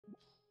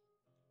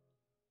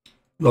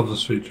Love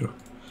this feature.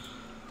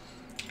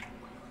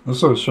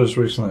 That's what it was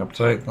recently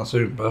updated, that's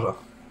even better.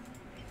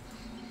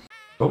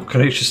 Oh,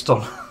 Kenichi's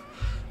done.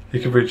 He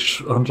can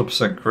reach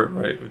 100% crit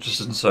rate, which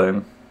is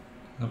insane.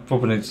 I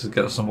probably need to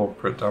get some more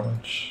crit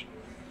damage.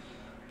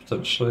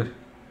 Potentially.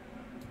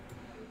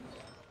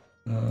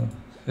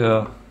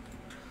 Yeah.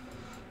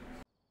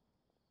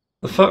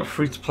 The fact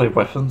free-to-play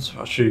weapons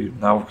are actually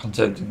now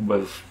contending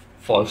with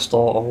 5-star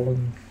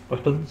all-in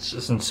weapons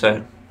is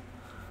insane.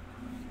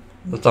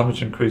 The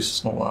damage increase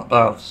is not that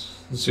bad.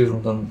 It's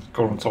even than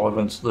going to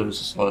events lose.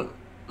 It's like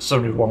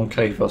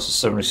 71k versus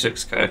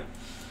 76k.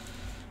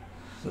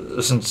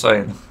 It's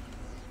insane.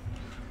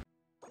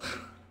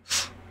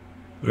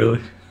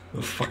 Really?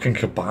 A fucking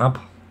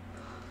kebab?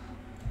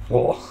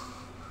 What?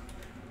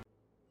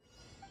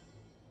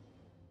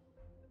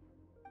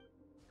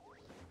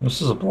 This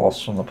is a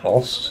blast from the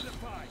past.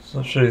 It's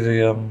actually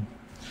the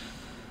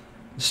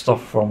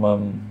stuff from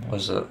what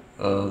is it?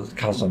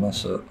 Chasm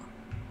Asset.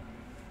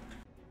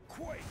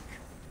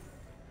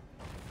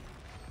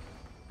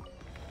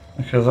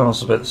 Okay, that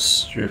was a bit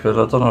stupid.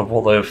 I don't know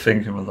what they were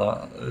thinking with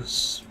that.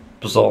 It's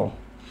bizarre.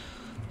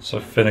 So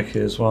finicky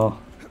as well.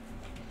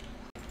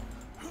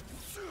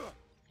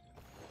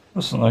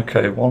 That's an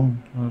okay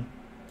one.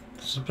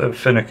 It's a bit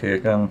finicky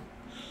again.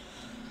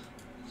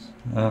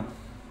 Yeah.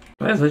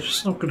 Are they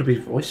just not going to be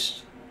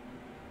voiced?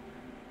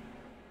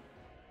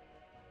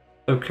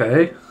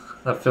 Okay,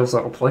 that feels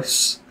out of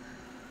place.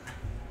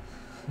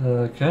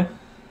 Okay.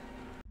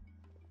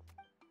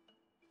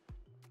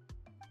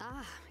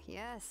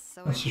 Yes.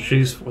 That's what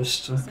she's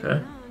voiced,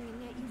 okay.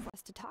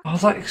 Oh,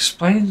 that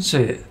explains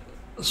it.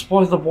 That's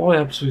why the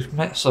Y-abs we've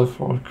met so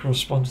far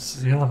corresponded to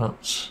the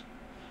elements.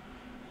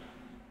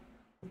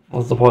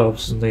 Well, the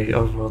Y-abs and the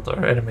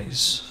other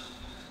enemies.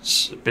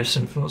 It's Abyss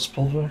Influence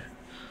Pulver.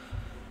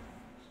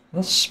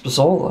 That's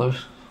bizarre though.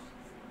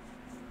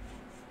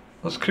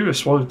 That's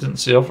curious why we didn't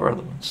see other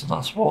elements, and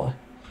that's why.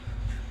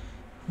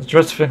 The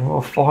dread thing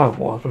with a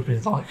Firewire would be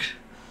like.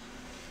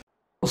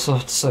 Also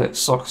have to say it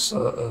sucks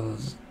that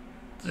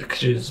the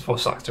Kajita's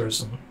voice actor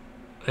isn't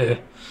here.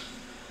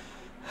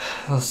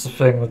 That's the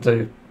thing with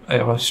the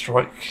AI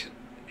strike.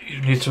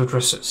 You need to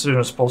address it as soon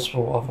as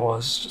possible,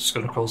 otherwise it's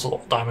going to cause a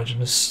lot of damage,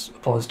 and this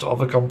applies to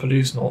other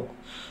companies, not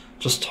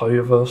just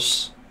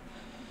Toyoverse.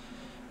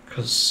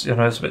 Because, you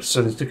know, it's a bit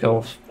silly to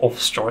go off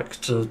strike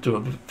to do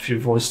a few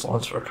voice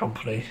lines for a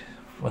company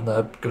when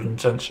they're good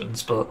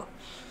intentions, but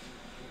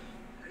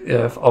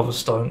yeah, if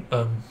others don't,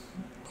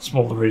 that's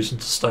more the reason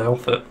to stay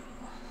off it.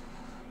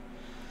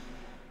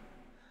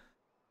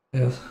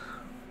 Yeah.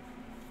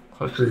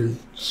 Hopefully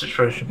the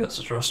situation gets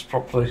addressed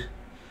properly.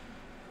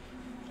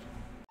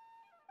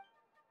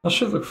 I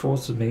should look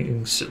forward to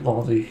meeting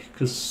Sitlali,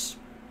 because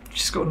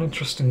she's got an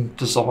interesting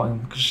design,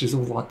 because she's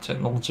all like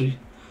technology.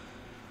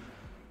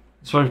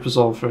 It's very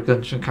bizarre for a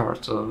Genshin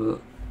character,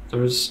 but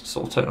there is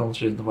sort of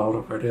technology in the world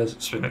already, as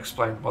it's been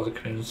explained by the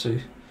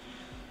community.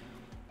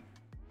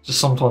 Just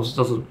sometimes it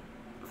doesn't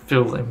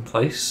feel in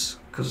place,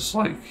 because it's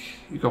like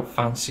you've got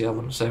fancy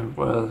elements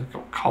everywhere, you've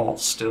got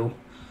cars still,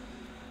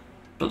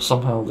 but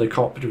somehow they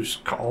can't produce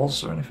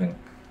cars or anything.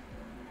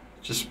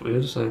 It's just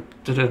weird. They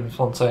did it in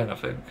Fontaine, I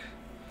think,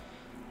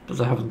 but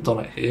they haven't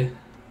done it here.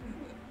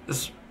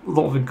 There's a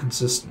lot of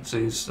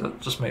inconsistencies that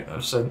just make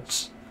no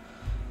sense.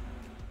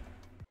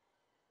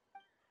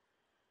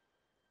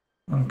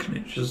 And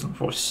Kenichi isn't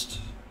voiced.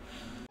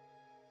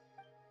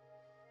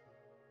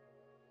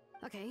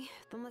 Okay,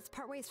 then let's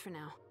part ways for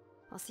now.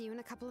 I'll see you in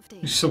a couple of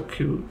days. She's so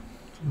cute.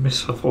 I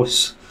miss her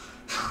voice.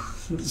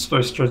 It's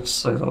very strange to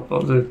say that,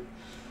 but I do.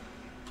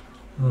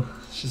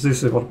 She's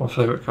easily one of my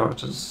favourite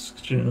characters,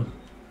 Kajuna.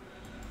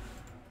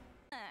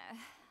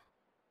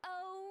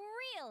 Oh,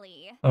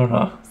 really? Oh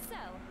no. So,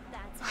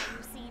 that's how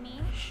you see me?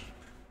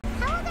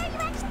 How old are you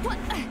actually? What?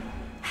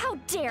 How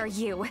dare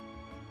you?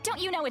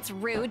 Don't you know it's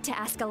rude to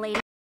ask a lady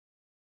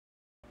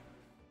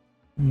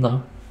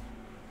No.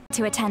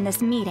 to attend this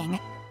meeting?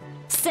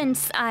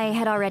 Since I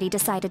had already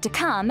decided to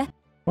come.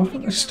 Why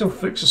don't they still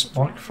fix this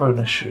microphone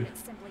issue?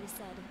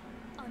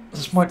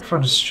 This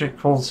microphone is shit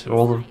quality,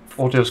 all the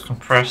audio's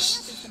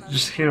compressed. You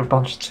just hear a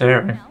bunch of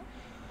tearing.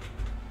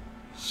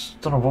 Just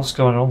don't know what's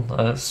going on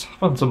there. It's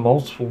happened to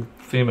multiple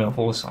female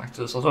voice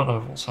actors. I don't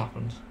know what's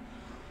happened.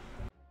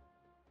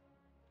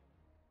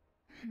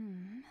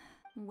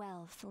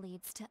 Wealth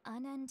leads to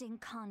unending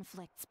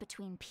conflicts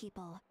between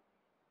people.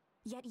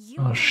 Yet you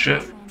Oh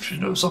shit, she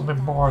knows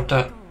something more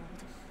that.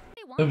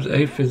 It was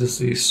Aphid as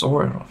the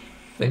Soren, I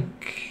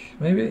think.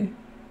 Maybe?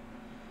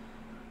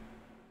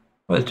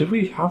 Wait, did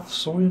we have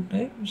Soren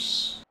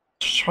names?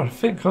 Just trying to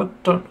think, I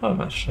don't know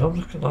actually, I'm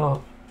looking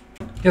up.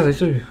 Yeah, they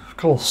do, of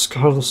course.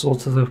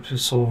 Scarlosaur,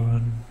 Telepisaur,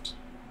 and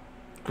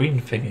Green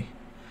Thingy.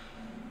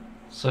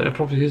 So it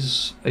probably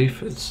is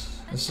Aphid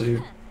as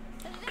the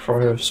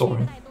Cryo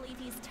Soren. I believe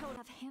he's told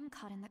of him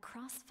caught in the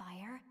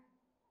crossfire.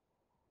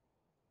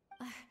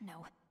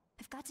 No,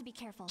 I've got to be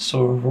careful.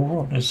 So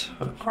Roran is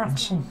her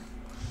grandson.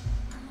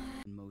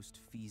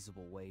 Most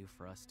feasible way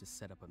for us to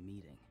set up a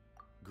meeting.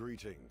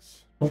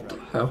 Greetings. What the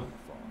hell?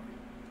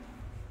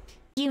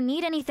 You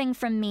need anything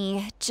from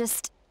me,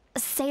 just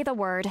say the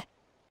word.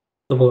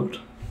 The word.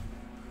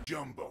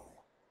 Jumbo.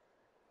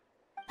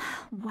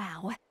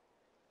 Wow.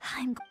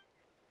 I'm...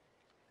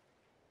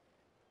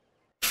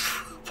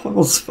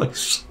 Paul's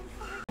face.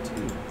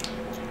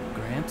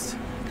 Gramps,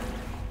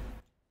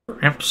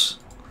 Gramps.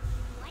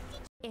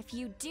 If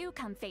you do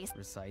come face...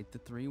 recite the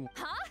 3.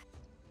 Huh?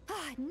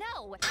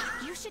 No!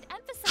 You should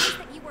emphasize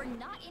that you were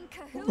not in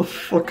cahoots. What the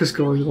fuck is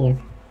going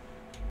on?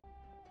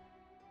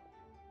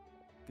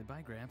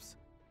 Goodbye, Gramps.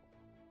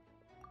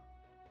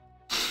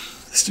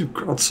 This new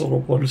grandson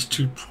of mine is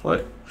too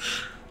polite.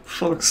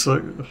 Fuck's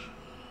sake.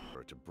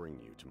 To bring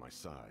you to my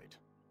side.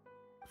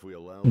 If we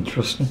allow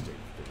Interesting.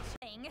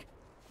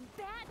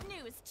 Bad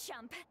news,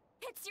 chump.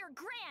 It's your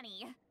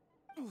granny.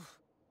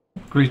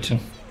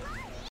 Greeting.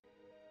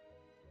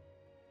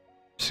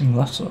 Missing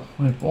letter.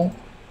 Wait, what?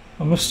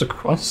 I missed a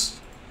quest.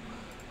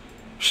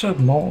 Should have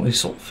more of these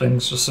sort of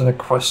things just in a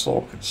quest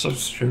log. It's so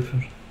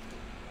stupid.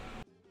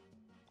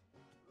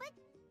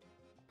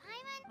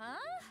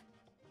 Huh?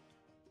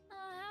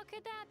 How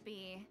could that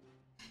be?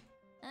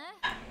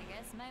 I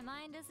guess my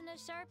mind isn't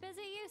as sharp as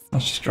it used to.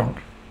 That's just drunk.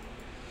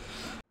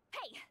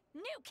 Hey,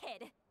 new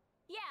kid.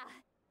 Yeah,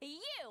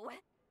 you.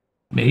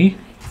 Me?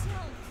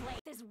 Don't play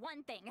this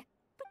one thing.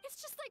 But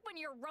it's just like when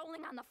you're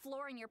rolling on the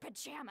floor in your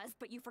pajamas,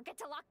 but you forget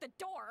to lock the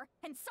door,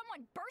 and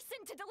someone bursts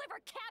in to deliver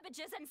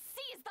cabbages and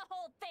sees the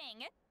whole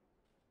thing.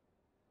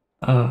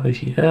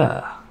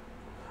 Yeah.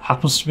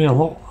 Happens to me a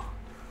lot.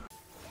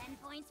 10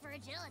 points for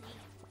agility.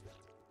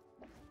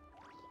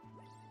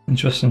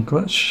 Interesting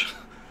glitch.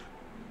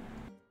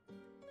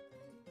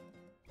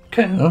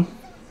 Okay then.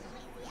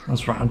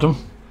 That's random.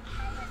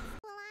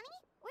 Where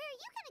are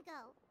you gonna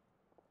go?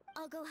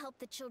 I'll go help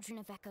the children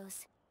of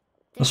Echoes.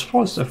 I'm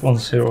surprised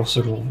everyone's here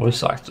also got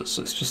voice actors.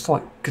 It's just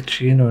like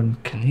Gachino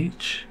and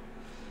Kanich.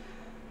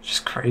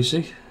 Just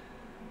crazy.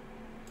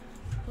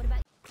 What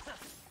about...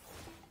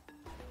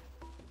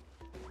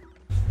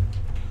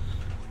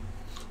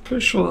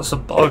 Pretty sure that's a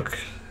bug.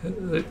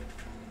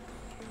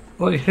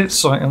 Like, he hits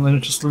something and then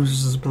it just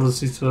loses his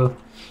ability to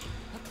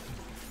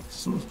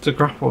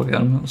grapple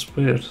again. That's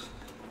weird.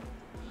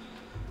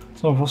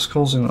 So what's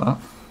causing that?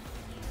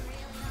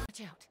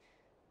 Watch out.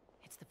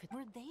 It's the...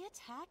 Were they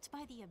attacked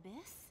by the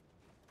abyss?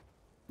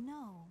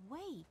 No,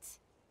 wait.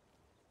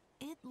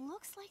 It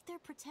looks like they're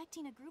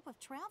protecting a group of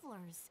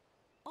travelers.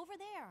 Over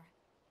there.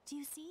 Do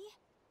you see?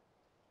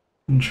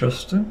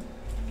 Interesting.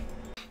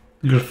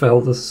 You're gonna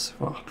fail this.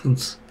 What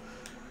happens?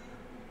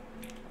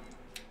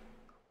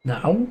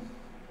 Now?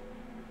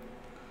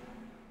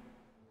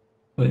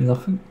 Wait,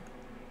 nothing?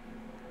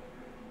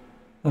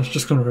 That's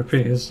just gonna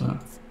repeat, isn't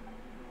it?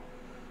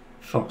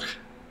 Fuck.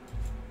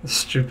 That's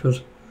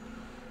stupid.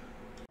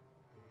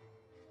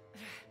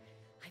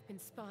 I've been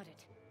spotted.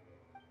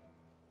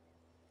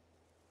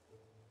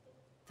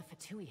 The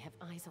Fatui have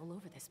eyes all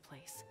over this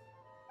place.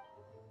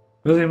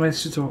 Really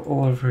makes you do it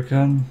all over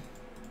again?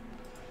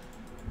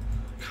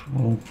 Come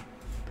on.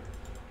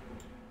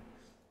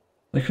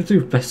 They could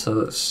do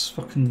better, it's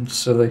fucking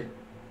silly.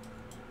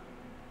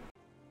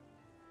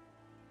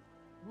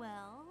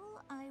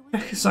 Well, I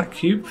was... Heck is that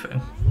cube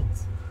thing?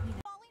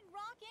 Falling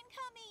rock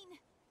incoming!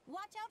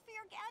 Watch out for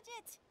your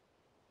gadget!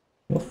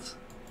 What?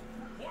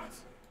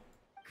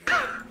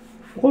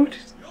 Why would you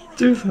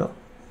do that?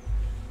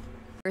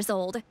 Years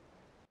old.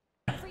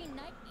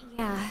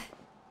 Yeah,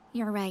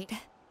 you're right.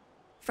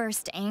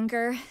 First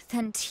anger,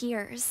 then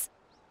tears.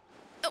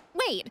 Oh,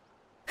 wait!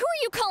 Who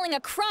are you calling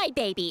a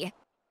crybaby?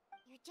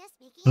 You're just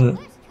making it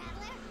worse,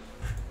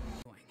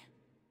 traveler.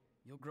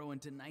 You'll grow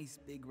into nice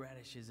big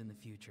radishes in the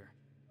future.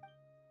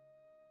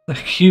 They're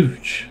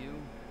huge. You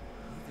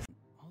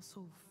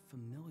also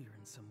familiar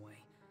in some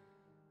way.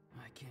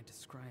 I can't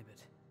describe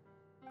it.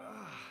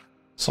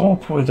 Someone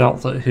pointed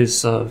out that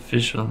his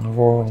vision of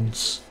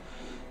Auron's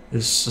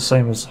is the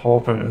same as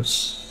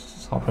Harbinger's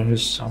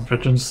and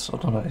Pigeons. I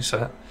don't know how you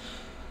say it.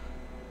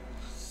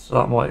 So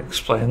that might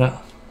explain it.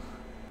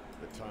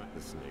 Attack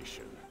this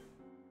nation.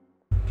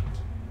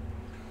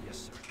 Yes,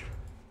 sir.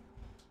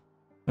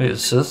 It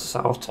says it's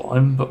out of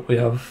time, but we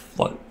have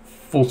like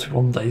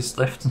 41 days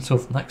left until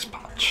the next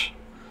patch.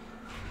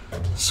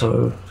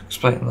 So,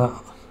 explain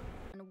that.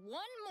 And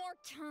one more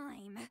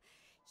time. Maybe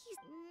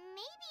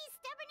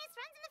stubbornness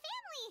runs in the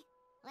family.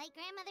 Like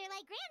grandmother,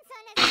 like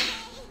grandson, as they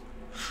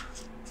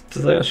say.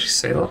 Did they actually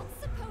say that?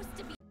 It's supposed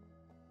to be...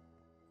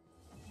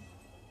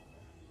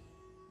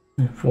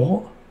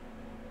 What?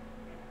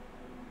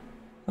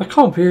 That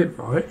can't be it,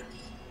 right?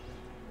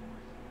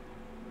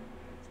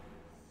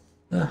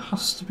 There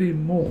has to be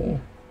more.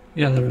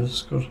 Yeah, there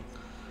is. Good.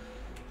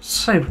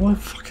 Say, why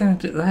fucking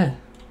end it there?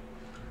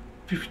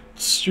 Be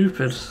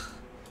stupid.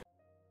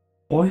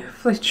 Why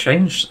have they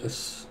changed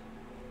this?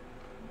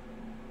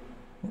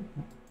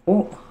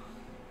 What?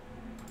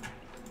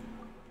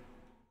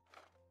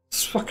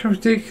 It's fucking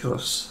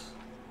ridiculous.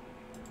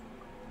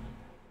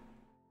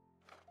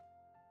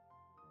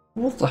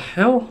 What the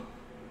hell?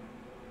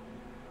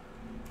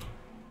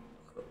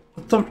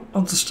 I don't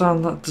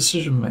understand that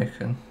decision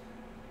making.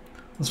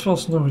 As far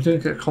as I know, we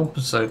didn't get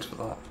compensated for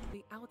that.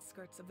 The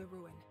outskirts of the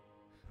ruins.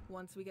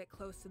 Once we get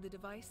close to the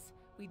device,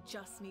 we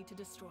just need to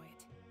destroy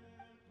it.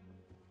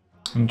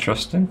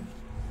 Interesting.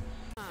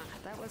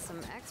 That was some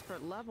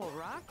expert level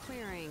rock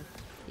clearing,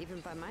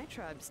 even by my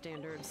tribe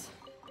standards.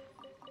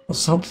 That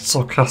sounded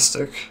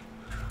sarcastic.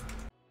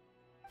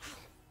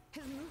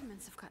 His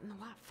movements have gotten a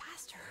lot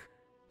faster.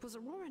 Was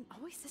Auroran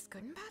always this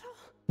good in battle?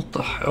 What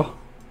the hell?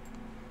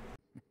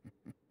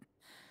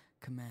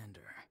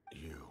 Commander.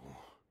 You.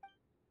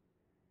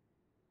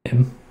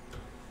 Him.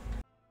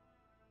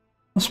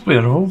 That's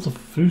weird. Of all the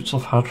foods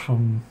I've had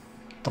from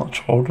that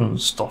childhood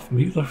and stuff,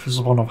 meatloaf is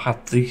the one I've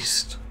had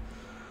least.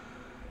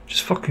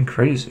 Just fucking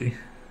crazy.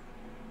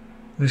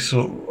 This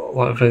sort of,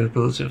 like,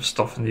 availability of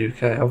stuff in the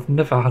UK. I've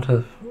never had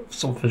a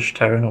sort of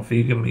vegetarian or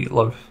vegan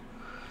meatloaf.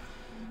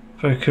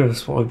 Very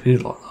curious what it'd be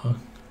like though.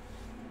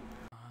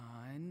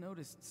 I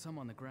noticed some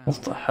on the ground.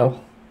 What the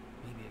hell?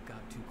 Maybe it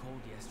got too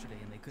cold yesterday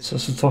and they couldn't. So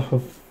it's a type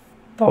of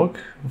bug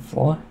or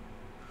fly?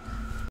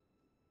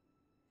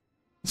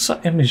 What's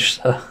that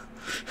image there?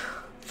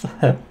 What the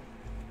hell?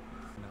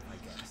 Enough, I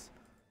guess.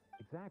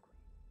 Exactly.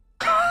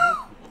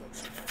 What the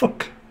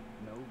fuck?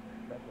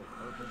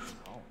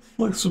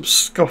 Like some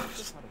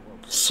scuffed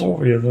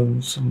saurian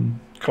and some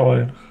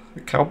guy in a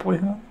cowboy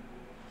hat.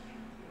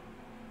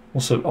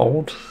 Also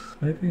old,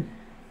 maybe.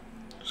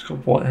 Just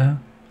got white hair.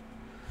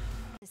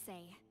 To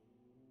say.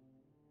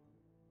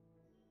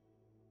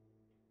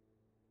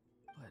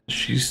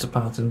 She's the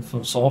bad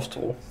influence after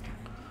all.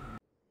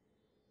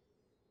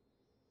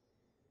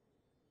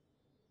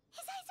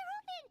 His eyes are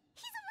open!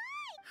 He's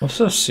alive! What's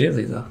so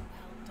silly there? Well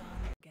done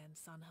again,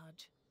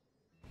 Sunhudge.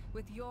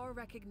 With your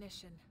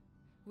recognition,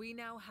 we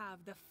now have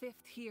the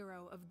 5th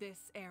hero of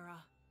this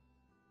era.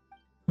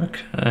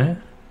 Okay.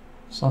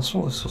 So that's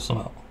what this was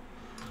about.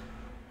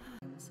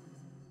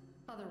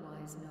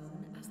 Otherwise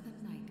known as the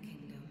Night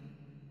Kingdom.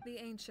 The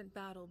ancient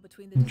battle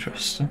between the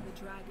Interesting. Defender and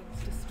the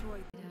dragons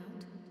destroyed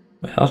Out.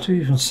 Wait, how do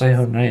you even say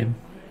her name?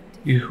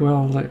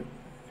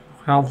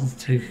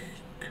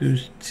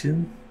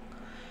 Yuhualtekutin?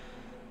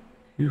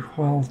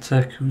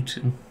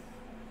 Yuhualtekutin.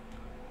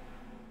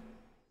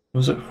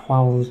 Was it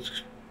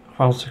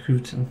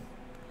Hualtekutin?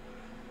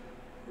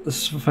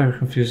 This is a very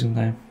confusing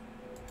name.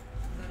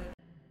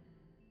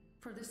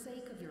 For the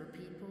sake of your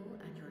people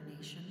and your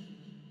nation.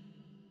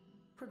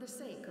 For the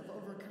sake of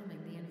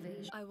overcoming the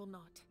invasion. I will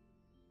not.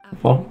 After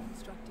What?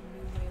 reconstructing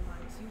new ley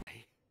lines, you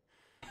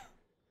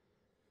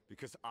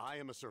Because I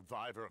am a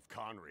survivor of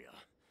Conria.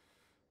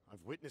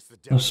 I've witnessed the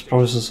No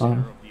surprises, devastation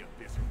I'm- terror of the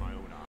abyss with my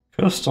own eyes.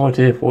 First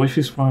idea, what if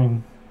he's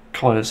wearing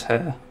Kaya's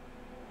hair?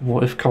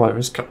 What if Kaya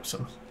is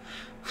Captain?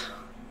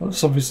 For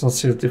some reason I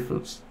see a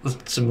difference, a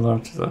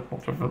similarity there,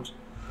 not difference.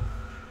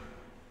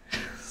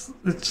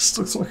 It just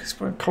looks like he's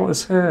wearing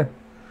Kaya's hair.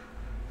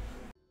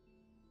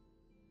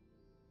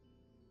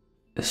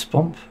 This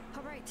bump?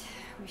 Alright,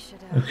 we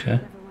should Okay.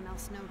 let everyone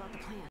else know about the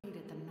plan.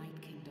 Created the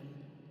Night Kingdom.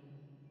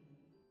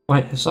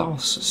 Wait, is that our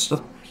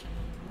sister?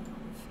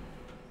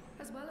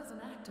 As well as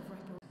an act of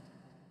reparation.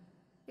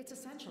 It's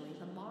essentially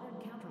the modern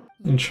counter.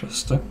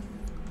 Interesting.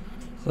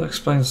 That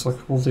explains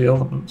like all the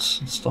elements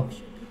and stuff.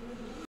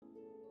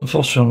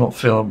 Unfortunately I'm not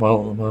feeling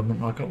well at the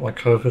moment. I got my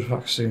COVID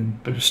vaccine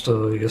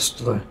booster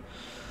yesterday.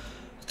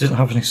 It didn't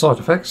have any side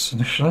effects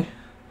initially.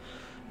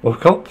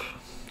 Woke up,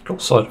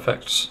 got side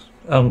effects.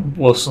 And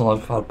worse than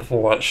I've had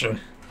before actually.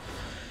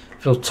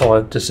 Feel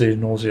tired, dizzy,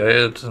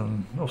 nauseated,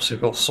 and obviously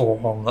got a sore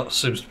arm. That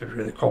seems to be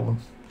really common.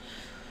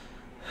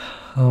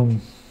 Also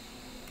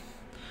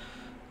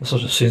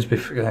just seems to be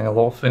forgetting a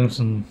lot of things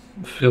and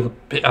feel a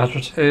bit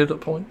agitated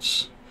at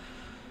points.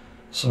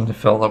 Suddenly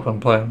felt like when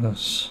playing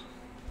this.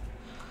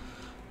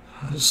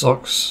 It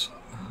sucks.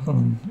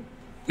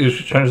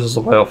 Usually changes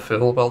the way I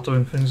feel about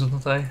doing things in the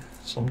day.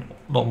 So I'm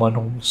not my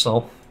normal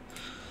self.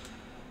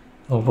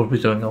 I would be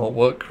doing a lot of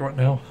work right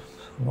now,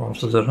 or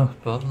after dinner,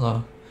 but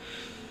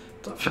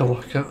don't feel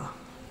like it.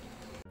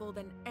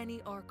 than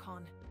any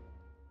Archon.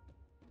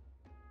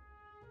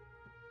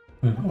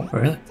 Oh,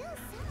 really? Still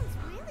sounds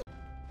really.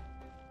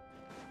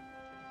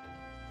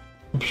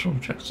 Optional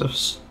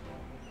objectives.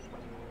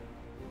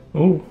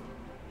 Oh,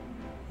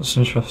 that's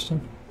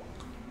interesting.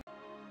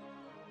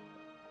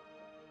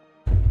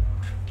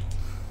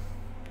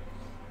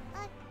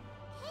 Hey,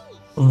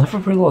 I never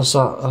realised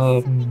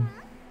that,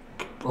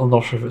 I'm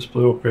not sure if it's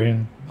blue or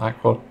green,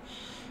 aqua,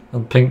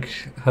 and pink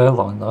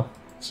hairline though.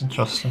 It's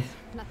interesting.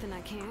 Nothing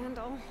I can't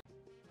handle.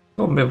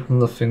 Got me one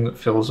the thing that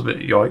feels a bit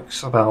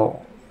yikes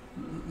about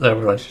their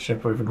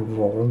relationship with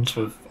Aurorans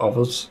with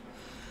others.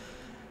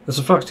 There's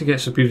the fact he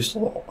gets abused a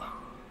lot.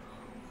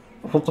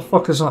 What the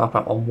fuck is that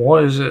about? And why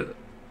is it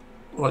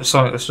like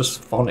something that's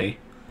just funny?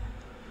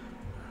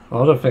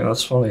 I don't think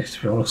that's funny,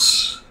 to be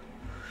honest.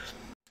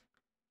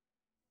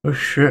 Oh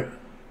shit.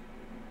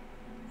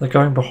 They're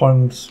going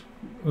behind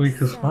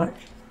Rika's back?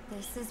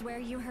 This is where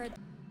you heard.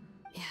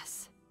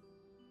 Yes.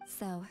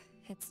 So,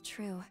 it's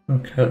true.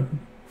 Okay.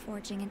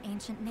 Forging an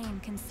ancient name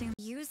consumed.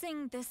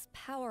 Using this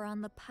power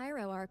on the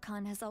Pyro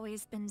Archon has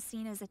always been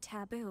seen as a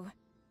taboo.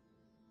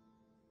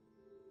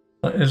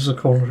 That is the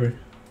commentary.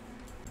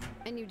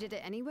 And you did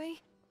it anyway?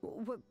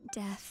 What?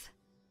 Death.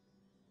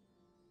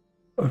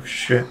 Oh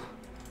shit.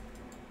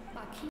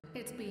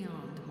 It's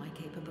beyond my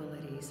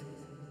capabilities.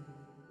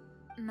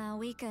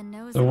 Malika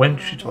knows So when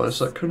about she all dies,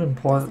 this, that could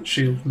imply that doesn't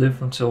she'll she?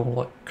 live until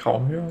like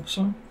Kamiya or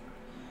something.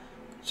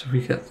 So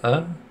we get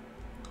there.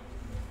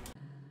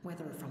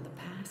 Whether from the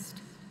past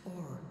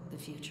or the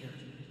future.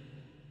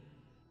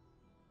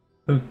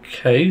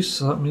 Okay,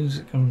 so that means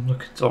it can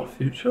look into our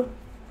future.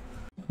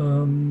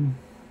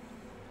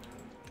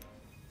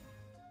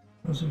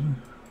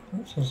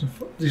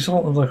 These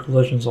aren't the local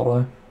legends, are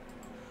they?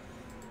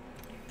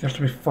 You have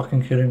to be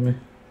fucking kidding me.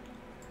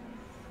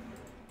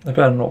 They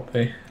better not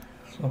be.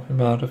 It's not be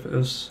bad if it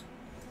is.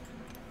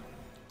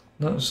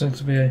 That seems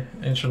to be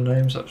ancient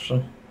names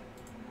actually.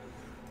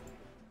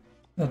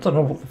 I don't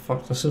know what the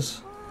fuck this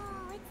is.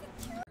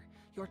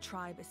 Your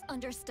tribe is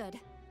Understood.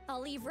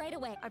 I'll leave right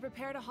away. I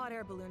prepared a hot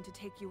air balloon to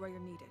take you where you're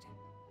needed.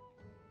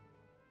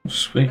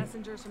 Sweet.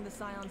 Messengers from the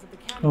Scions of the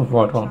Academy Oh,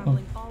 right are on.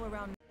 traveling all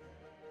around.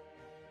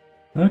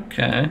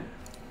 Okay.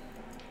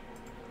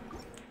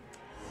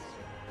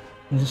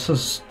 This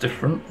is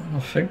different, I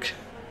think.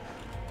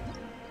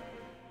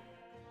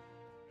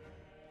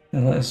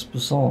 Yeah, that is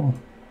bizarre.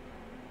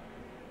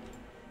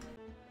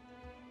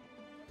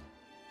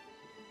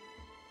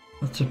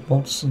 That's a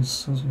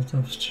monsters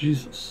of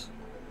Jesus.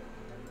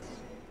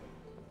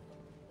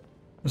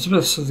 It's a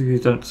bit silly you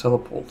don't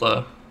teleport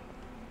there.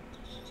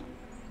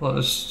 Like,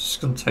 it's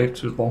just gonna take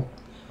too long.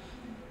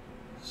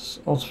 It's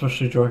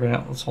artificially dragging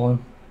out the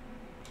time.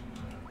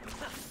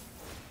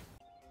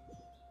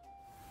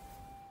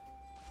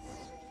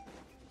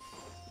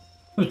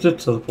 We did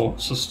teleport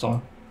this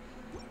time.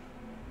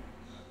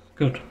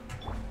 Good.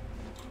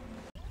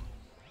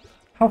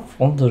 I've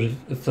wondered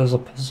if there's a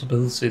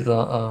possibility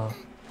that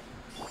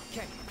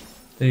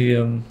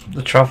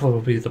the Traveller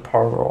will be the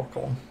Power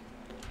Archon.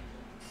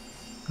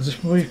 Because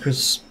if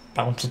Marika's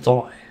bound to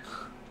die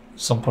at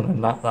some point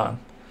in that then,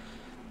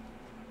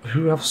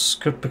 who else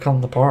could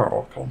become the Power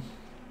Archon?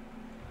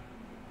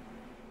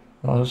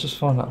 I just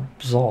find that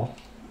bizarre.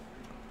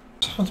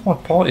 What's my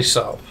party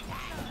setup?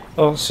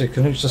 Oh, see,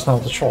 Canute's just now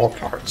the trial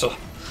character.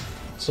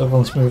 So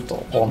everyone's moved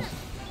up one.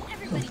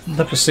 I've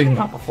never seen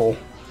that before.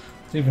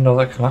 Didn't even know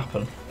that can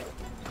happen.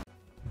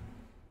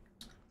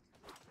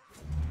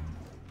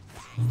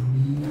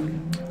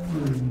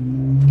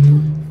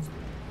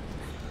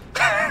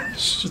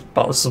 It's just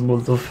about some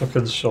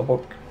motherfucking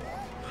shark.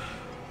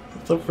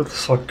 I don't really know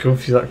how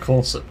goofy that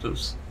concept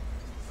is.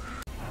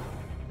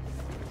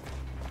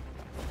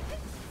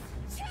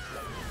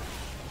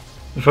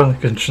 If only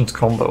Genshin's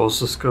combat was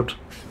this good.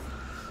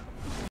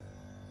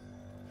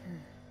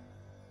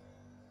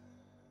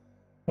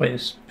 Wait,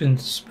 it's been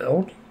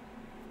spelled?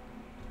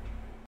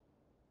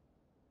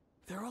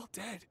 They're all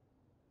dead.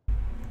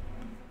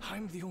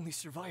 I'm the only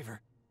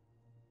survivor.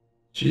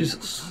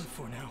 Jesus. Done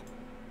for now.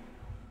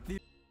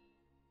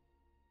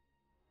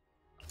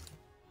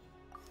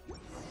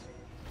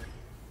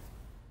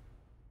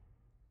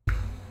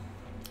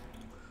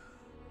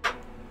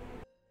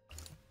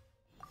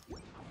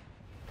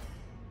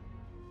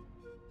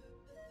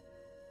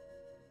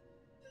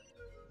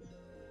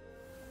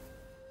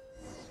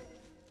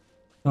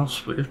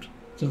 That's weird.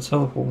 Didn't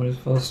teleport me the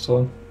first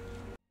time.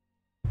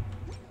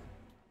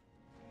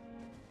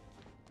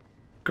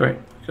 Great,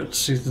 good to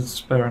see the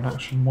despair in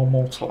action one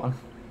more time.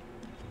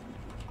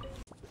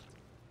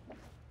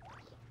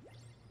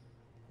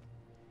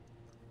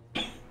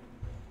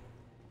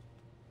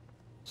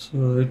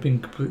 So they've been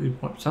completely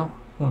wiped out?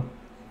 Huh.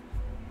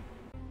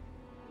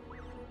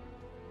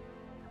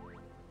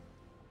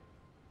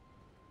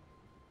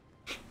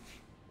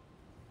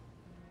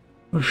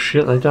 Oh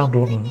shit, they downed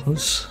all of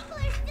us.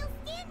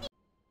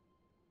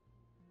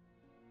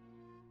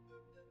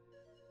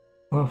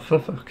 Oh,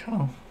 flip a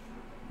cow.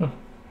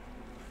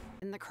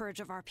 And the courage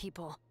of our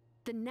people.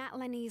 The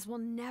Natlanese will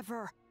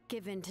never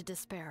give in to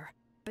despair.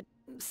 But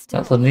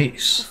still,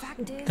 Natlanese? the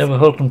fact is, Never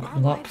heard them our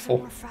call that lives are before.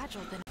 more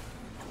fragile than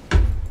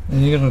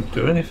Are you gonna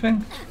do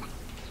anything?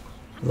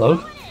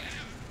 Hello?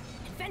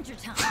 Adventure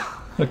time.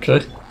 Okay.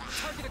 Am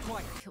I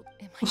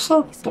What's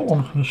really that so dot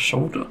on tired? her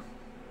shoulder?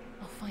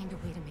 I'll find a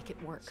way to make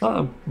it work. Is that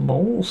a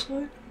mole or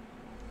something?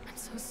 I'm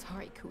so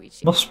sorry,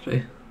 Koichi. Must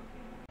be.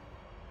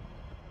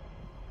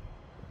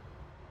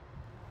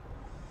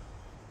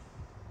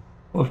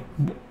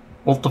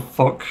 What the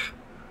fuck?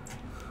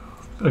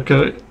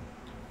 Okay.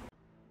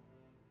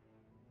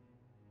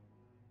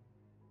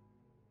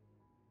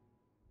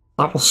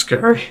 That was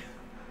scary.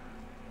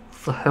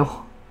 What the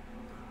hell?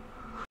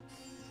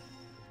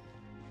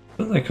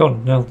 But they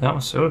can't nail the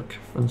atmosphere with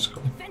Catherine's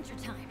gone. Adventure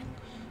time.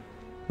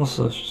 That's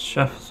the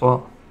chef as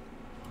well.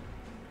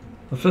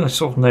 I think they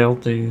sort of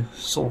nailed the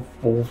sort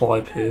of wall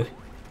vibe here.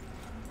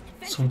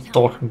 Sort of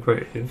dark and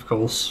gritty, of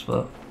course,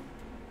 but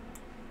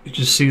you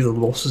just see the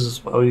losses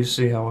as well. You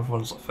see how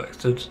everyone's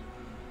affected.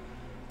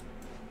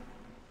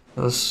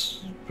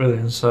 That's really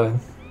insane.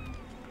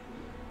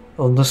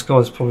 And this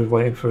guy's probably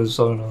waiting for his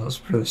owner.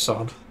 That's really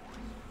sad.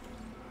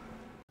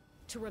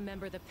 To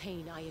remember the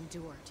pain I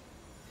endured,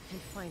 and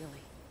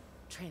finally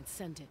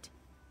transcend it.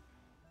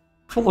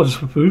 I thought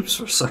those were boobs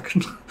for a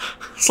second.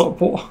 It's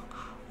like, what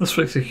This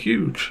makes it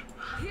huge.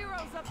 Heroes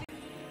of the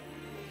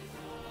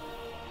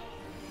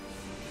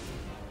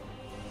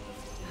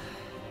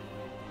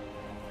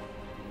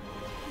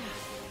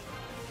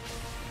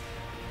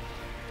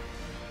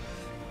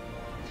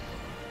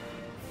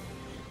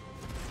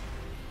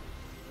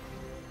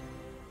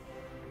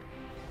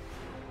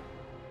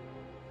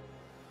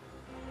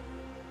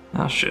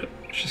Ah shit,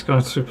 she's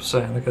going Super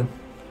Saiyan again.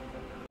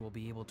 Will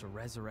be able to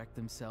resurrect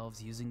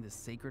themselves using this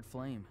sacred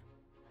flame.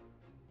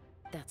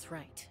 That's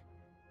right.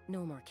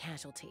 No more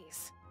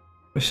casualties.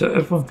 We said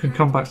everyone can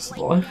come back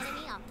to life?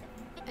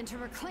 And to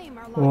reclaim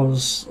our Or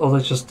are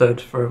they just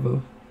dead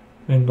forever?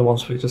 I mean, the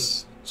ones we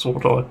just saw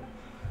die.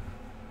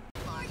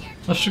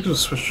 I should have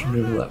switched to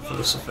roulette for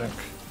this, I think.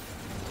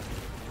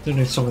 Do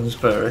need someone who's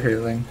better at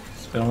healing,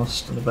 to be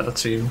honest, and a better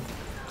team.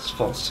 It's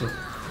faster.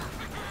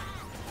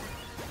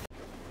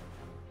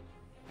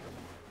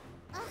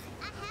 Ugh,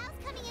 Ahal's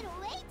coming in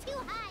way too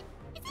hot.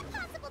 Is it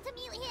possible to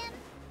mute him?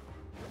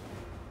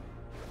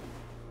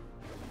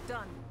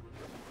 done.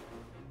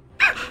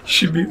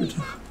 She muted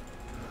him.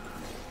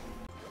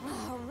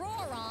 Oh,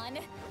 Roron!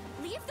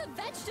 Leave the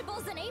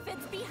vegetables and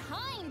aphids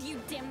behind, you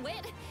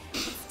dimwit!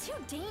 It's too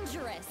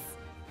dangerous.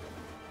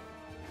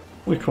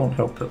 We can't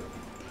help it.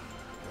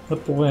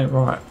 That boy ain't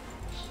right.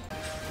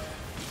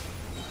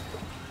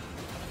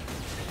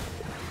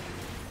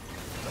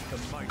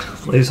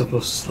 Laser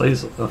bus,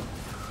 laser though.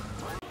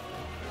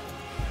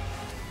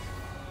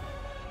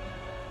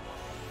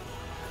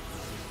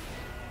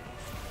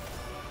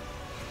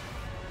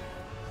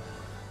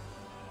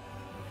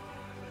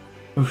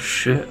 Oh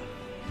shit.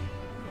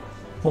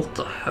 What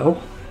the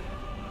hell?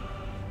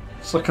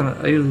 It's like an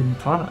alien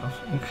planet, I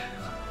think.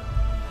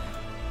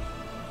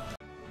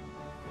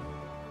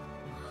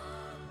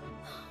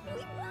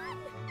 We won!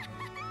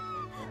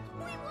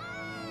 We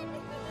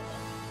won!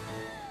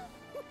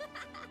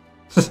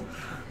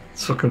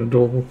 It's fucking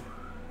adorable.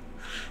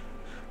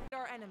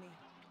 Our enemy,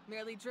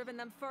 merely driven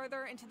them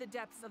further into the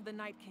depths of the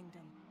Night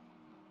Kingdom.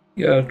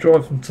 Yeah,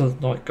 drive them to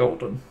Night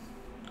Golden.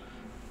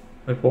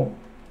 Like what?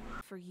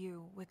 For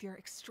you, with your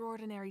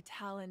extraordinary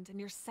talent and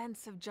your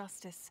sense of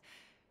justice,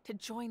 to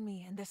join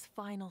me in this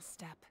final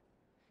step.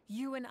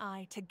 You and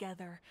I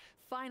together,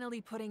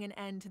 finally putting an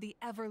end to the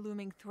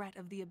ever-looming threat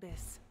of the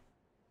Abyss.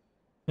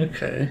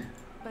 Okay.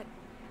 But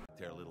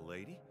there, little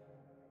lady.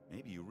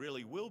 Maybe you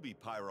really will be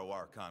Pyro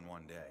Archon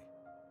one day.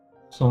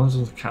 Signs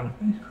of the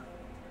canopy? Is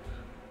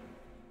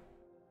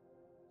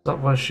that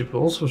why she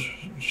was? Or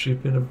should she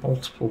been in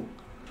multiple?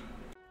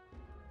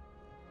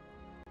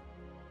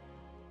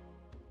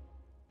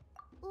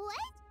 What?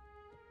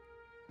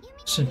 You mean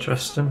It's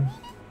interesting.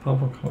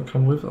 Papa can't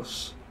come with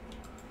us.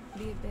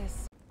 the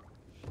Abyss.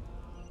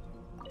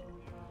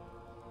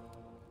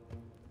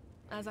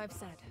 As I've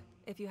said,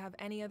 if you have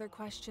any other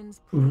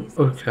questions, Ooh, please.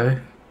 okay.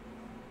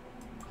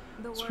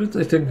 The It's work weird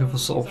they didn't give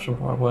us the goes option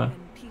on right away.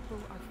 and people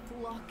are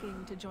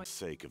flocking to join.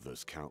 Sake of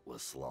those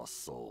countless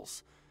lost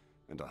souls,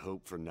 and a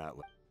hope for Nat.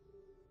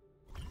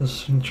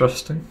 That's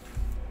interesting.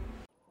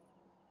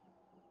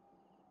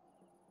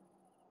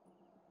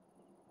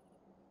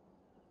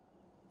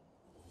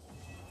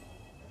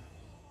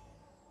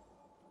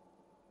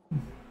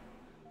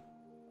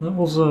 That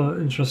was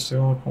an interesting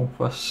Icon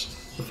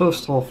quest. The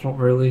first half, not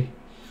really.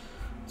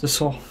 This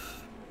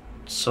half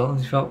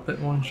certainly felt a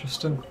bit more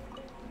interesting.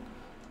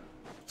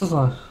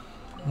 Doesn't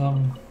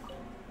know.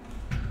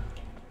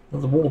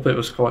 The water bit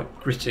was quite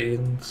gritty,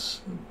 and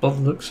by the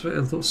looks of it,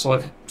 it looks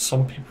like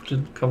some people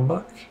didn't come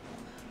back,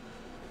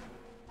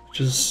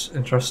 which is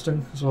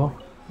interesting as well.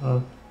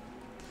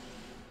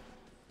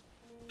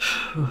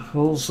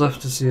 All's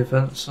left is the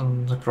events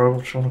and the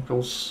Tribal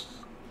Chronicles.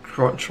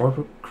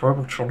 Tribal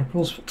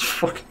Chronicles? What the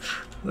fuck?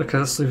 Okay,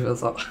 let's leave it at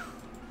that.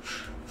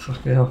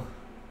 Fuck yeah.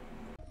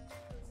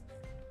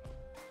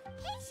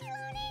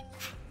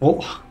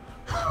 What?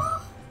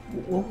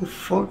 What the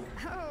fuck?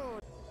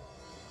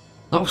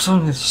 That was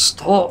only the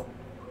start.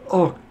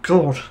 Oh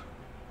god.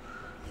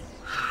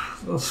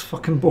 That's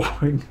fucking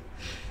boring.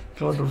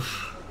 Kind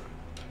of.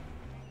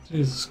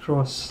 Jesus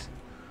Christ.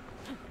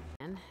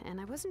 And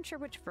I wasn't sure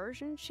which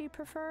version she'd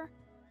prefer.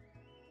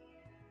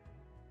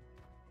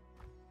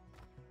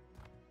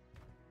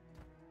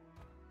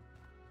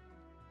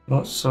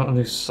 That's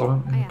certainly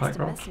silent in I the asked a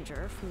background.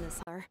 messenger from this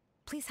other.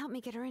 Please help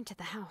me get her into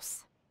the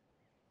house.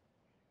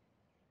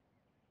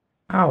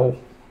 Ow.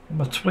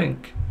 I'm a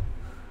twink.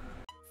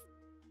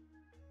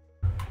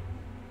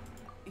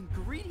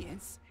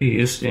 Ingredients? He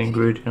is the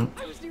ingredient.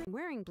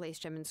 Wearing Blaze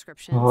Gem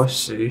inscriptions. Oh, I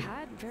see.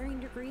 Had varying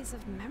degrees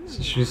of memory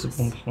So she's the loss.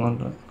 one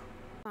behind it.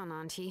 Come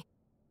on, Auntie.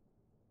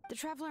 The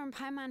Traveler and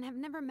Paimon have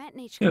never met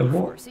an HQ Yeah, what?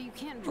 before, so you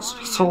can't draw What's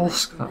any the memories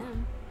task from then?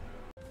 them.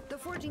 The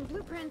forging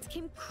blueprints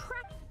came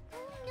crack.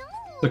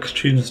 The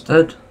Kachuna's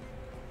dead.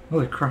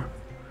 Holy crap.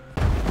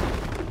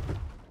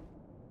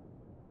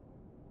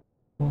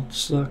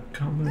 What's that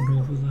coming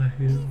over the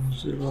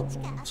hills? Is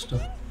that monster?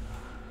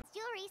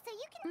 Jewelry, so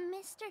you can.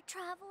 Mr.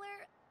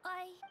 Traveler,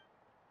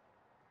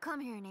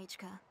 come here,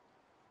 Nechka.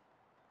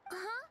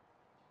 Huh?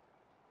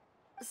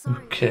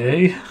 Sorry.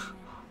 Okay.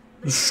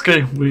 This is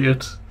getting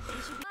weird.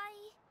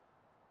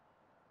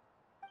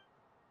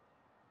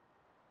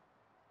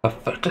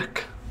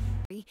 Pathetic.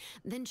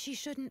 Then she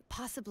shouldn't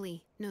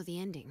possibly know the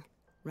ending,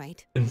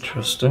 right?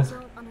 Interesting. I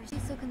don't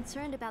understand. She's so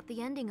concerned about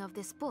the ending of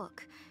this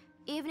book.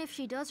 Even if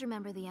she does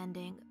remember the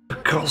ending.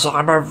 Because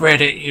I'm a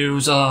Reddit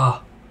user.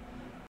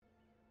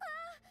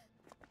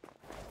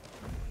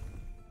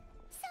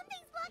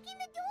 Something's blocking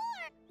the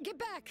door! Get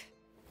back!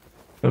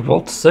 Wait,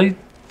 what? Say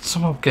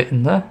someone get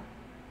in there?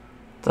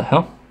 The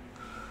hell?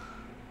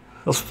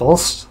 That's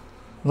false.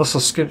 Unless I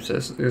skipped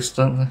it at the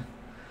extent.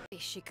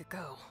 She could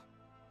go.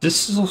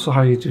 This is also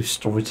how you do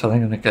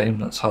storytelling in a game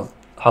that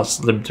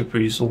has limited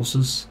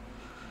resources.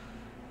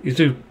 You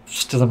do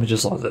still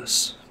images like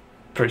this.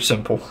 Pretty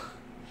simple.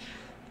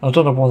 I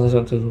don't know why they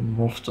don't do them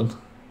more often.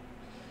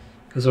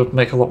 Because it would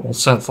make a lot more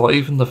sense. Like,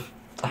 even the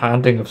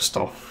handing of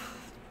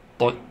stuff.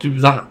 Like, do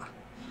that.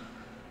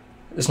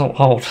 It's not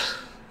hard.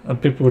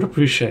 And people would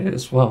appreciate it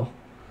as well.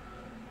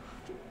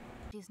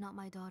 She's not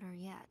my daughter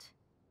yet.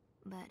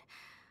 But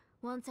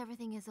once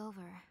everything is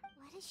over.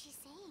 What is she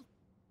saying?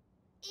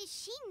 Is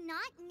she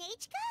not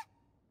Nechka?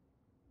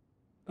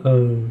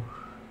 Oh.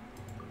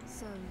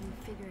 So you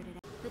figured it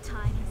out. The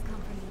time has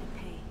come for me to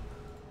pay.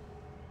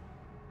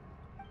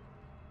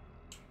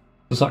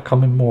 Does that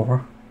come in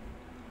more?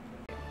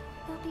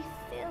 Will be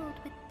filled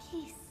with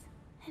peace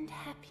and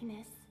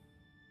happiness.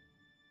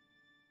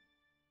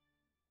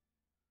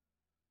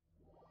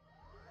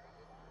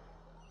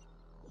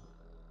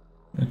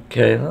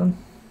 Okay then.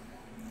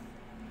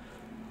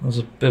 There's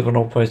a bit of an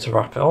odd way to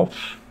wrap it up.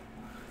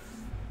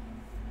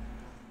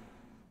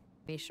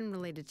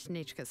 Related to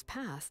Nechka's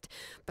past,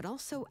 but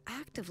also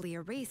actively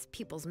erase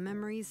people's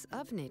memories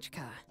of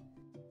Nechka.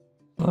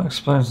 That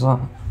explains that.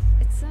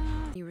 It's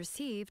you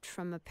received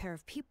from a pair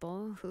of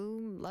people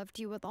who loved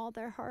you with all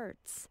their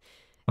hearts.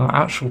 Our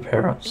actual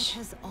parents. It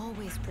has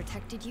always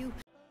protected you.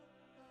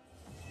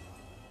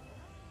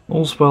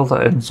 All's well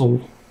that ends all.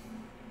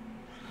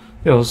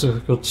 Yeah, it was a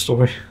good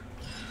story.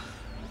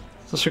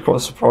 It's actually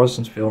quite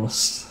surprising, to be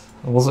honest.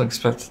 I wasn't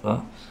expecting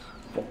that.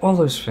 What are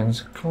those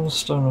things?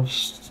 Cornerstone of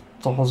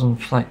Stars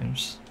and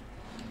Flames?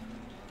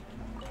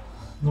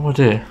 No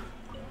idea.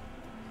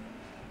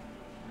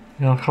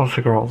 Yeah, I can't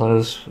figure out what that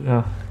is.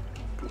 Yeah,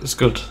 it's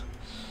good.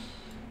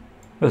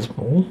 There's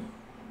more.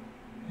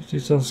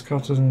 Details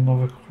scattered in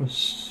another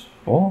quest.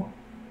 What?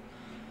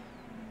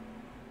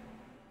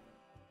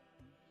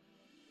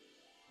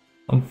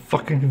 I'm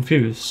fucking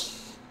confused.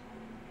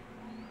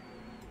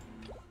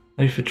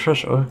 A for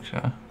treasure,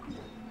 okay.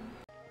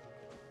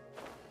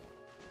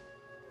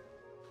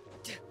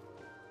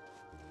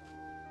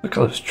 Look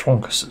at those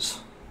trunkuses.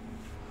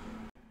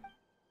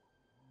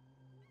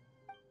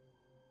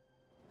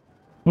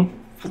 What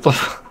the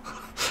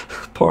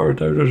f-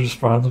 Pyrododa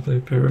just randomly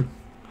appearing.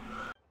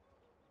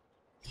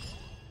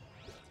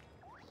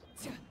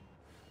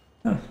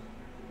 Yeah.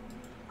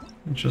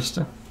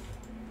 Interesting.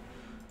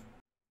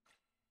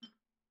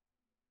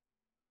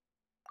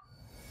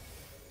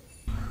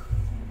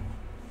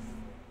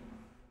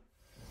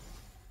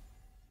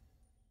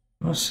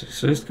 I see,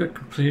 so it's got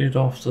completed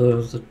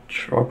after the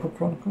Tribal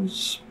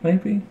Chronicles,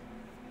 maybe?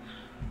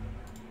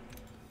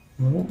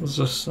 And what was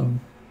this?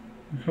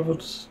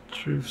 Recovered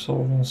True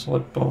Soul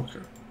alongside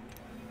Barker.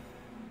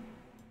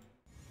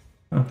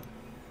 Oh.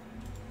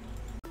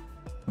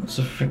 That's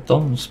everything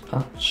done in this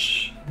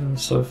patch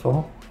so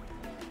far.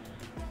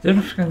 The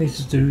only thing I need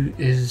to do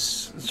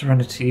is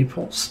Serenity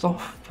Pot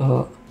stuff,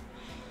 but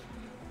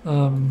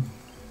I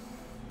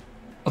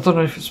don't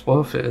know if it's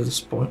worth it at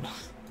this point.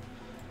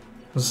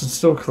 Because I'm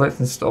still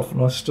collecting stuff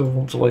and I still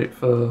want to wait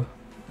for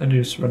a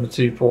new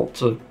Serenity Port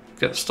to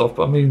get stuff.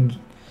 But I mean,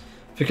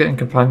 if you're getting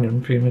companion,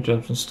 premium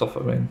gems and stuff, I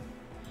mean,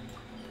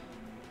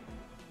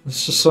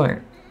 it's just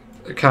something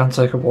it can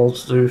take a while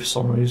to do for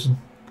some reason.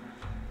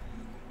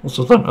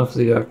 Also, I don't have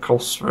the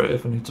costs for it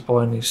if I need to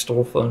buy any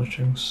store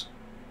furnishings.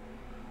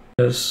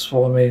 That's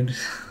what I mean.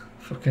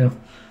 Fucking hell.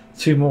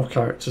 2 more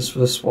characters for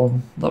this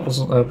one. That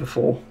wasn't there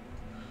before.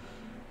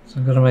 So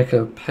I'm going to make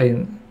a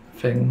paint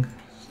thing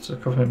to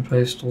copy and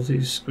paste all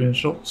these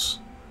screenshots,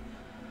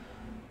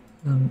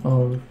 and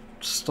I'll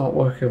start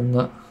working on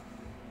that.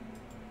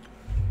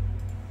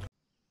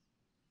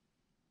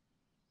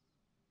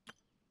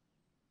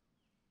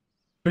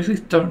 Really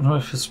don't know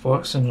if this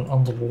works in an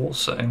underwater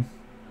setting.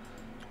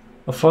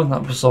 I find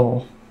that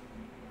bizarre.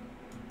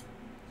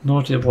 No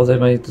idea why they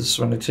made the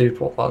Serenity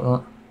Pot like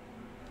that.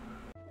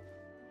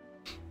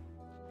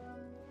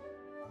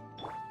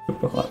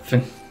 Look at that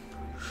thing.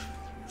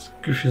 It's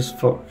goofy as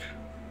fuck.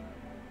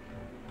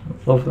 I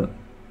love it.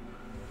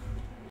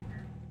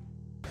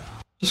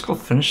 Just got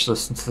to finish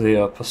listening to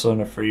the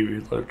Persona 3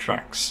 Reload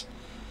tracks.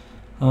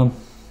 They're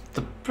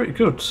pretty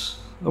good.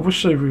 I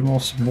wish they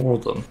remastered more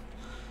of them.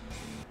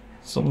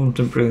 Some of them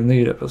didn't really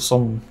need it, but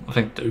some I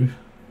think do.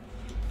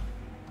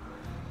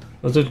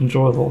 I did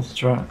enjoy a lot of the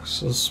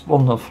tracks. There's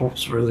one that I thought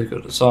was really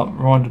good. It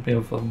reminded me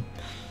of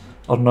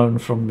Unknown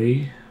From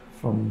Me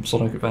from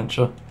Sonic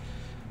Adventure.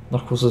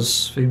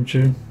 Knuckles' theme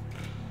tune.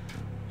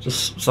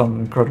 Just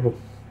sounded incredible.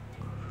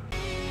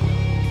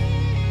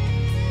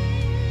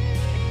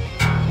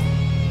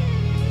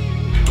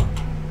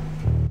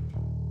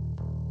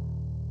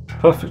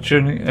 perfect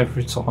tuning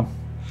every time.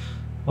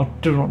 I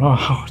do not know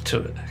how to do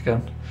it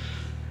again.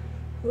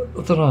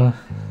 I don't know.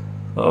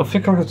 I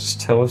think I can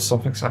just tell if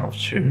something's out of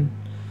tune.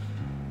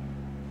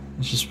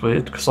 It's just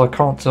weird because I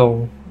can't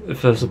tell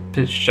if there's a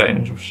pitch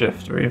change or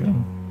shift or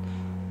even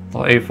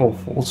like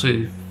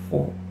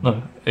A444,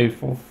 no,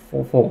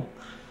 A444 or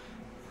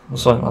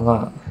something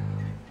like that.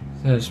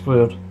 Yeah, it's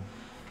weird.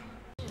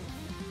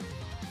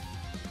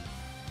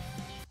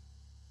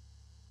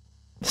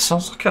 It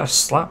sounds like a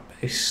slap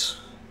bass.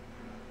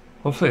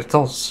 Hopefully it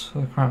does.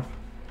 Holy crap.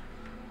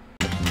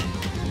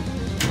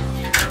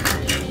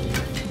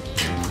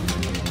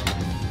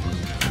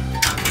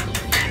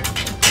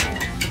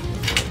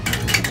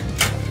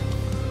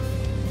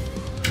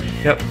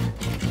 Yep.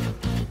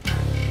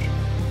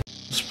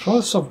 I'm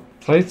surprised I've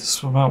played this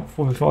for about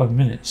 45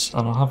 minutes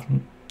and I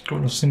haven't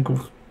gotten a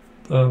single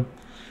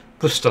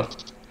blister.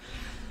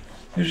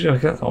 Usually I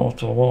get that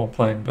after a while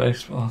playing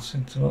bass, but I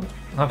seem to not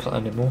have that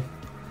anymore,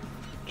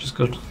 which is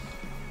good.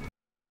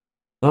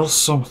 That's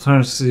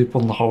simultaneously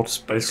one of the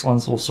hardest bass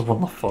lines, also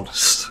one of the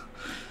funnest.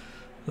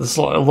 There's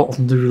like a lot of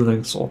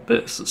noodling sort of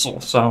bits that sort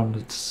of sound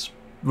it's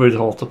really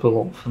hard to pull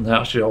off, and they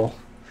actually are.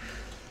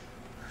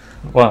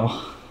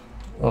 Wow,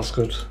 that's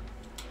good.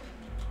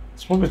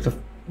 It's probably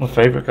my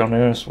favourite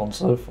Gunner's one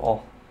so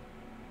far,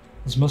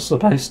 as most of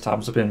the bass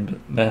tabs have been a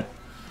bit meh.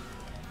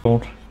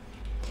 God.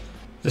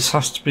 This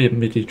has to be a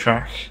MIDI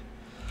track.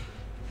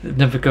 It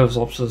never goes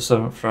up to the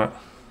 7th fret.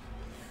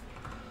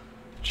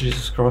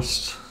 Jesus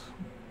Christ.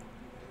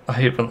 I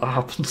hate when that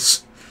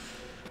happens.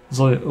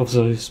 I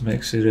obviously used to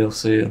make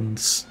CDLC, and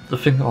the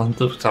thing that I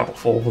looked out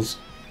for was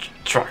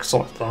tracks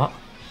like that.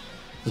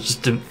 That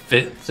just didn't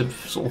fit the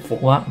sort of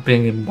format,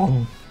 being in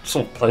one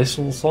sort of place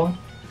all the time.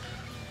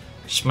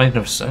 It just made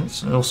no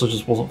sense, and it also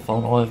just wasn't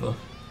fun either.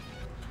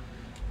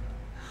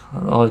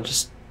 And I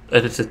just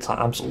edited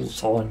tabs all the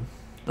time.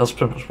 That's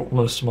pretty much what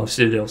most of my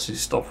CDLC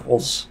stuff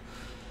was.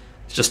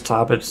 It's just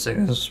tab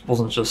editing, it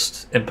wasn't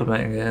just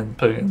implementing it and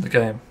putting it in the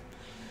game.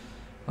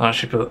 I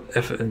actually put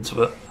effort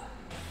into it,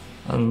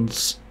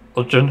 and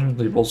I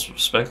genuinely was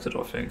respected,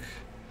 I think,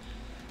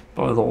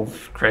 by a lot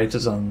of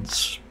creators and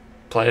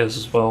players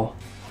as well.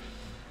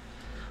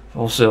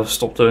 Obviously I've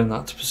stopped doing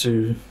that to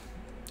pursue,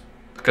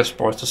 I guess,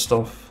 brighter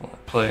stuff,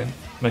 like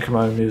making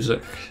my own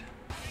music.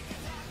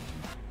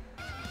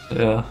 So,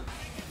 yeah.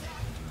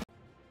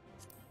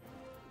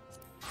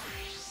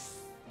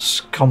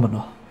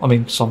 Summoner.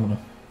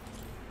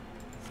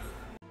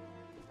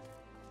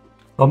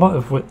 I might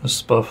have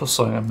witnessed the birth of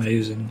something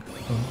amazing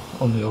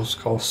on the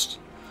Ozcast.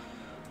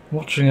 I'm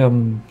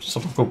watching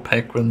someone called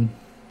Penguin.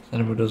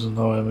 Anyone who doesn't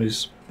know him,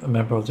 he's a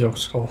member of the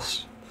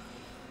Ozcast.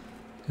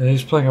 Yeah,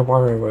 he's playing a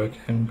WarioWare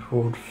game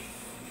called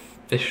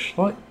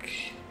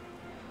Fish-like,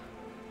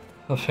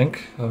 I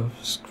think.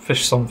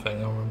 Fish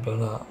something, I remember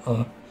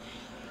that.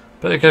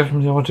 But it gave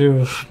him the idea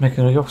of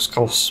making a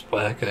Ozcast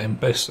game,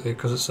 basically,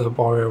 because it's a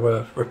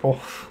WarioWare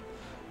rip-off.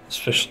 It's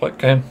Fish-like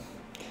game,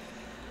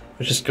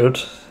 which is good.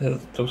 It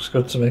looks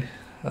good to me.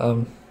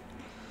 But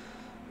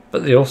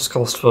the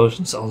Ozcast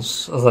version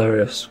sounds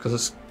hilarious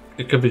because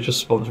it could be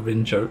just a bunch of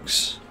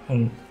in-jokes,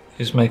 and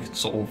he's making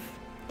sort of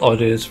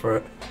ideas for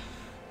it.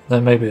 There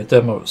may be a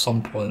demo at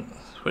some point,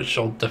 which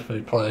I'll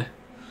definitely play.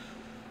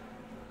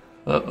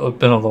 I've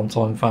been a long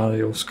time fan of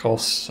the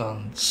Ozcast,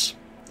 and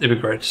it'd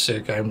be great to see a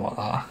game like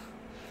that.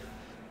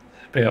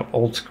 Bring up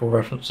old school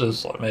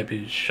references like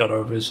maybe Shadow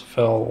of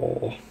Isabel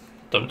or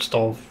Don't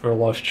Starve Real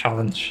Life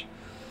Challenge,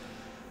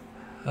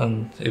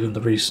 and even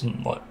the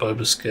recent like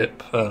Boba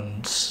Skip and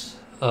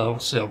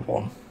what's the other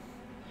one?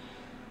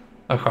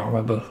 I can't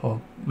remember.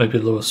 Or maybe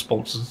Lewis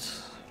sponsored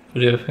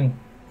video thing.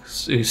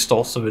 He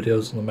starts the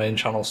videos on the main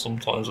channel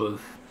sometimes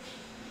with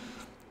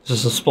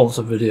just a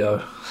sponsored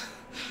video.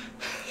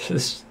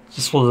 It's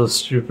just one of the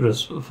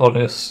stupidest,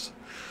 funniest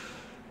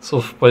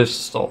sort of ways to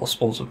start a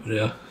sponsored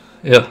video.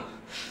 Yeah,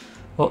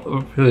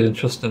 really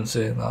interested in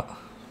seeing that.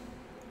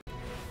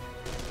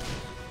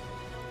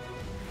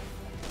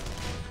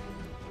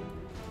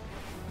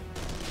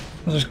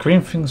 Those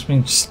green things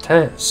mean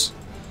stairs.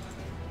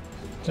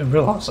 Didn't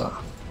realise that.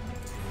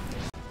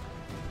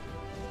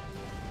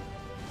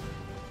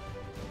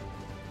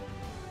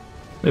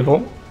 Wait,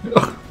 what?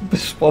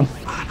 This one.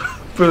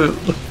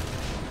 Brilliant.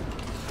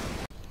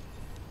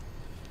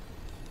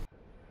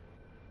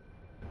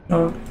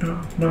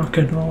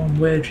 Knocking on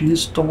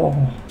Wedgie's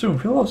door.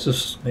 Didn't realise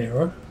this was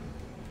Nero.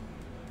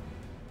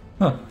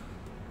 Huh.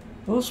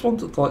 I just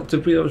wondered, like,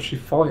 did we actually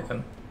fight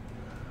him?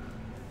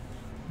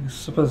 I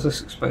suppose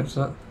this explains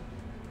that.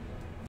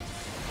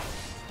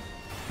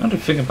 The only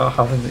thing about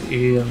having the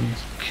E and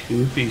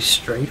Q be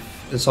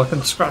strafe is I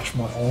can scratch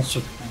my arse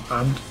with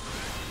one hand.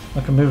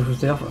 I can move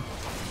with the other.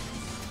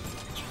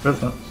 It's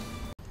brilliant.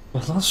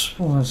 Well, that's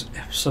one of those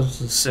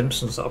episodes of The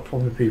Simpsons that'll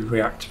probably be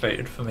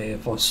reactivated for me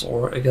if I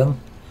saw it again.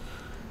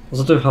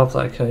 Because I do have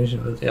that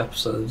occasion with the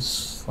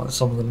episodes, like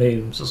some of the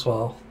memes as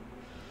well.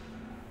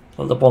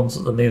 Like the ones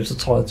that the memes are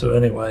tied to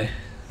anyway.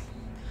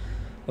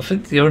 I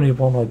think the only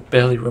one I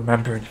barely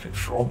remember anything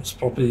from is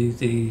probably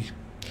the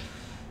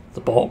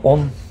Bart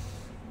one,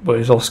 where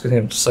he's asking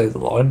him to say the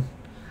line,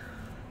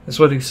 It's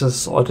when he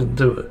says I didn't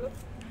do it,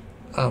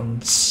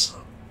 and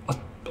I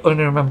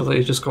only remember that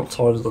he just got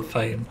tired of the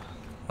fame.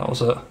 That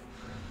was it.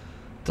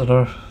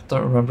 Don't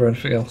remember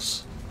anything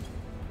else.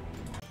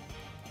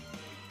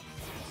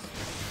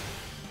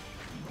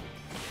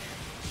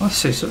 I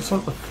see, so it's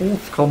like the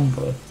 4th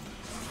combo.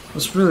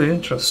 That's really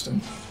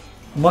interesting.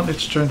 I might need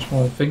to change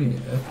my thingy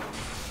here.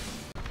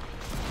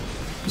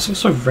 It's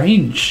also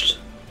ranged.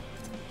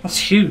 That's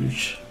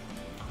huge.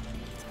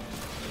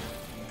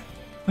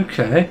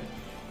 Okay.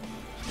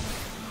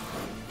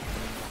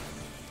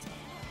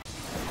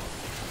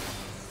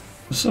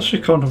 It's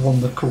actually kind of one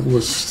of the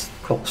coolest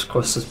class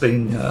quests has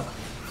been yet.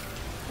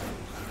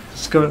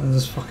 Just go into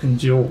this fucking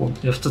duel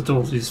and you have to do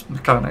all these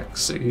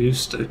mechanics that you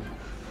used to.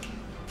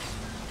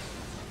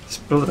 It's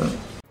brilliant.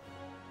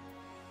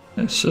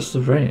 It's just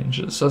the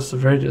range, it says the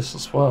radius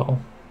as well.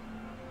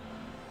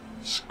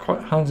 It's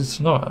quite handy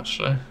to know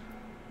actually.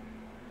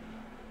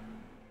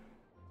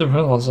 Didn't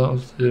realise that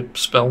was the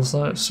spells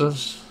though, it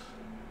says.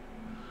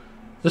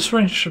 This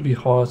range should be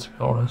higher to be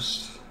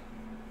honest.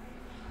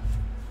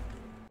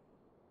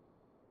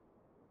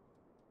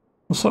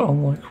 Also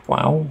I'm like,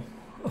 wow,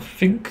 I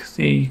think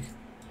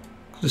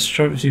this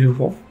shows you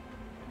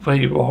where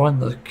you are in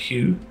the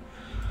queue,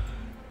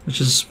 which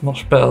is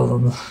much better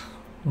than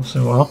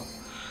well.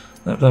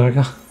 There we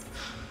go.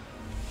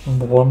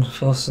 Number 1,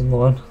 first in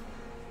line.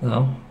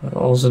 No, I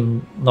was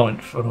in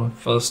 9th when I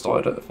first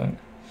started it, I think.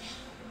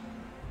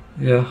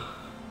 Yeah.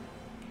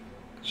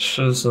 It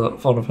shows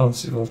that Final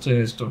Fantasy 14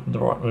 is doing the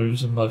right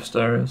moves in most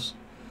areas.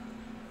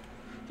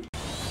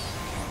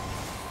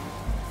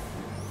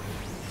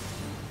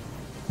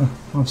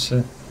 Let's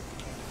see.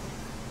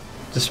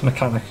 This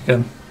mechanic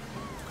again.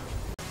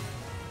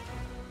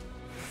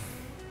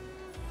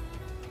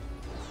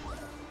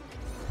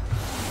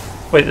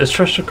 Wait, the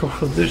treasure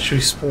coffer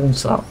literally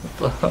spawns that. What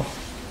the hell?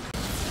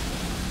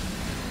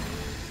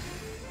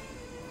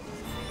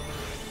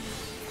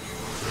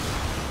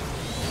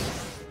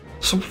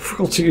 Someone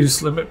forgot to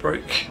use limit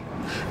break.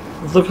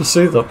 I've never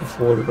seen that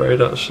before in a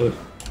raid actually.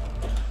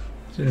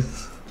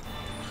 Jeez.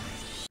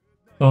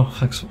 Oh,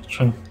 thanks for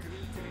watching.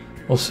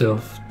 Also,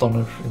 I've done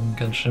everything in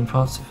Genshin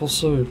Impact. I've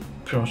also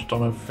pretty much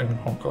done everything in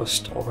Honkai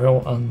Star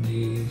Rail and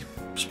the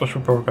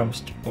special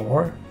programs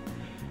tomorrow.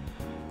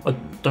 I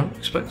don't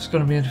expect there's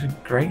going to be anything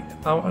great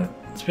about it,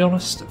 to be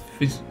honest. It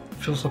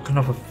feels like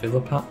another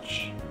filler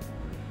patch.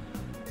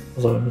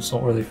 Although it's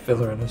not really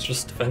filler and it's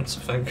just defense,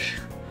 I think.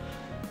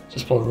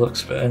 Just by the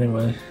looks of it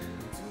anyway.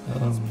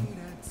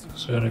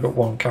 So we only got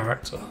one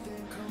character.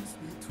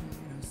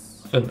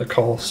 I think the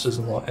cast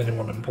isn't like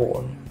anyone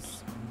important.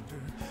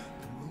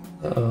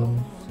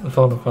 In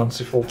Final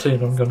Fantasy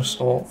 14 I'm going to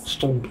start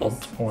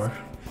Stormblood tomorrow.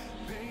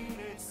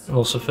 And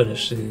also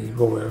finish the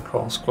Warrior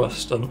class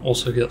quest and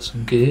also get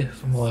some gear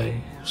for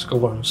my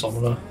Scholar and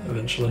Summoner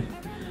eventually.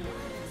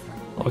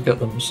 I'll get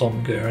them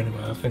some gear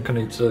anyway. I think I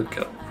need to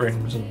get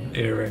rings and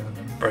earring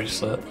and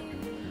bracelet.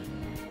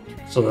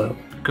 So they're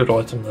good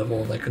item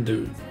level and they can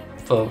do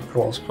further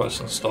class quests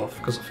and stuff,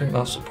 because I think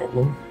that's the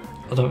problem.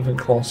 I don't think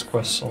class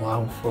quests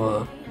allow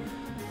for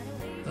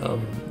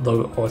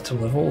low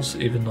item levels,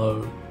 even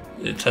though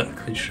it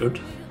technically should.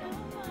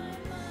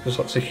 Because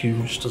that's a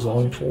huge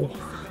design flaw.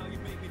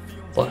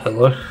 Like,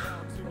 hello.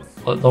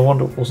 Like, no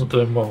wonder it wasn't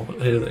doing well,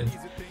 but here it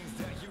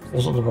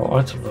wasn't the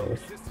right item level.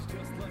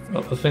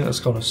 I think it's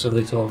kind of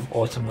silly to have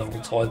item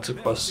level tied to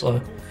quests,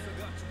 so,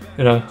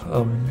 you know,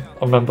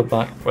 I remember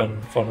back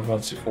when Final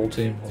Fantasy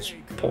 14 was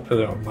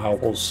popular and WoW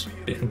was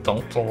being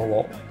dunked on a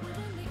lot.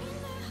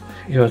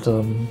 You had,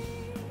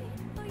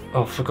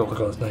 I forgot the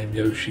guy's name,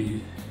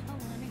 Yoshi,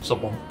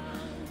 someone.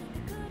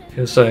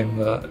 He was saying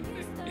that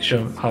you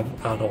shouldn't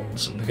have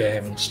add-ons in the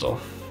game and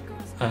stuff,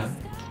 and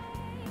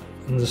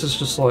this is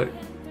just like,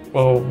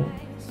 well,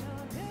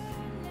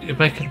 you're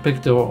making a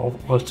big deal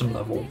of item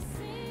level.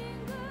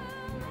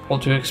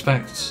 What do you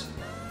expect?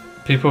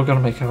 People are going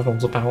to make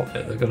add-ons about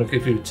it, they're going to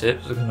give you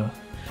tips, they're going to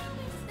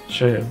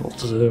show you what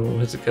to do,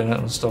 where to get it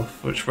and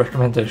stuff, which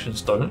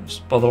recommendations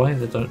don't, by the way,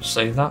 they don't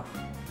say that.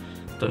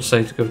 They don't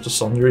say to go to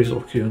sundries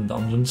or queue in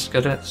dungeons to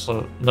get it,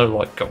 so no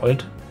like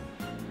guide.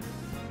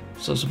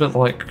 So it's a bit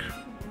like,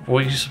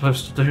 what are you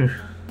supposed to do?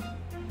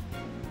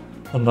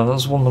 I don't know,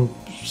 that's one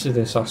of the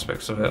silliest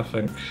aspects of it, I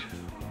think,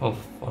 of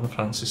Final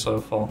Fantasy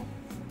so far.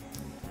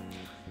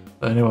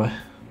 But anyway,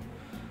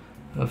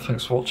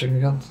 thanks for watching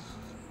again,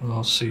 and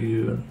I'll see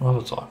you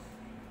another time.